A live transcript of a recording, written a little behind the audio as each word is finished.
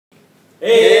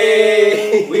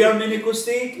Hey! We are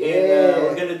MenAcoustic, and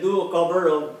we're gonna do a cover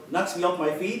of "Knocks Me Off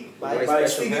My Feet" by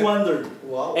Stevie Wonder.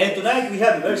 Wow. And tonight we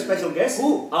have a very special guest.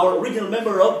 Who? Our original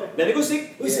member of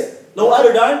MenAcoustic. Who is it? No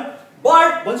other than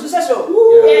Bart Bonsuceso.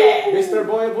 Yeah. Mr.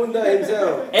 Boy Bunda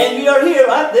himself. And we are here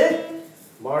at the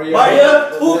Maria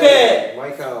Phuket.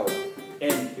 Michael.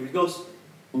 And here it goes.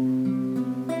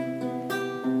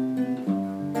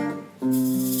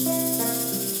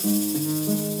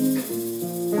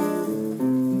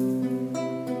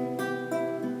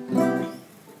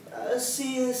 I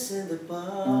see us in the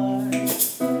park,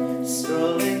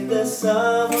 strolling the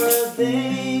summer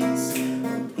days,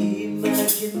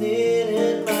 imagining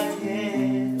in my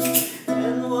head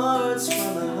and words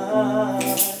from my heart,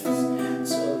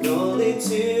 so lonely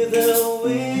to the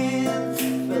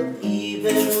wind, but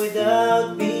even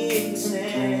without being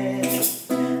said,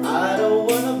 I don't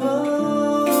wanna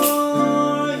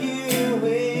bore you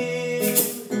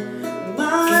with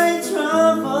my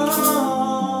trouble.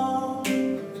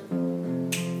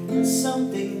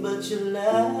 Something but your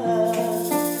love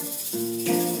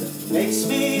makes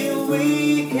me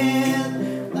weak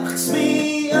and knocks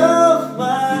me off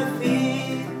my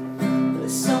feet.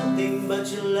 There's something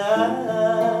but your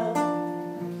love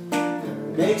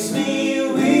makes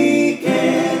me weak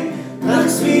and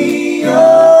knocks me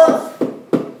off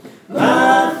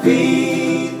my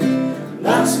feet.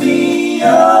 Knocks me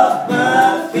off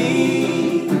my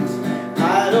feet.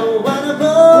 I don't wanna bore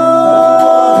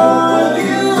you.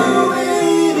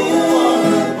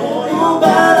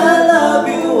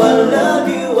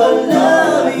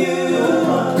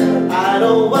 I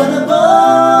don't wanna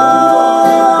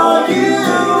bore you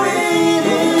with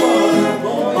it.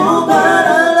 Oh, but I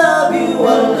love you, I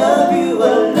love you, I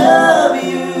love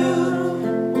you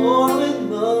more and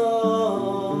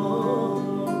more.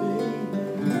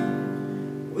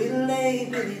 We lay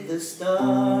beneath the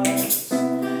stars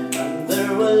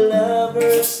under a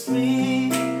lover's tree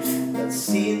that's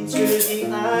seen through the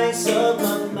eyes of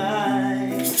my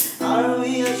mind. Are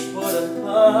we much for the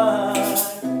heart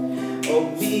of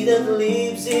me that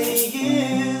lives in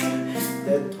you,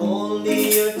 that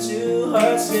only your two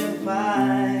hearts can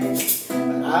find?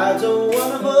 But I don't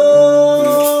wanna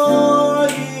bore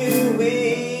you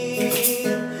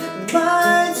with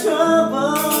my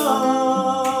trouble.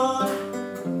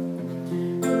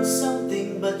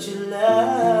 Something but your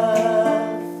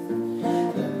love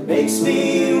that makes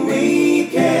me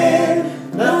weak and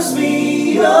knocks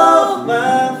me off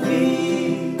my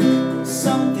feet.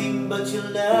 Something but your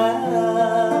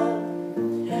love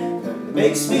that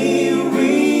makes me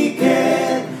weak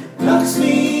and knocks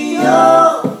me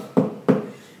off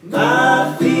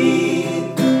my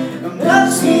feet.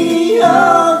 Knocks me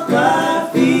off my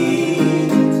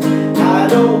feet. I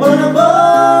don't wanna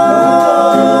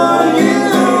bore you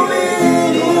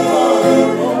with it.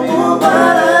 Oh, but I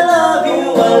love you,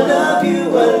 I love you,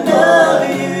 I love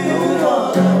you.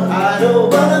 I don't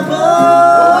wanna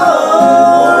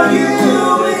bore you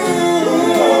with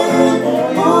it.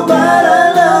 Oh, but I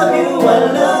love you, I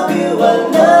love you, I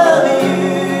love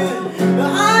you. I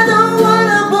don't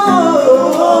wanna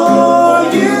bore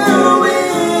you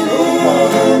with it.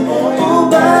 Oh,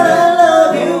 but I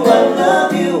love you, I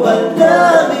love you, I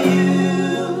love you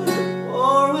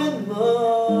more and more.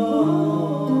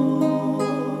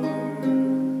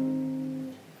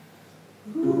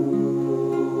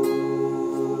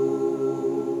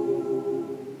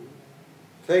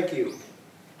 Thank you.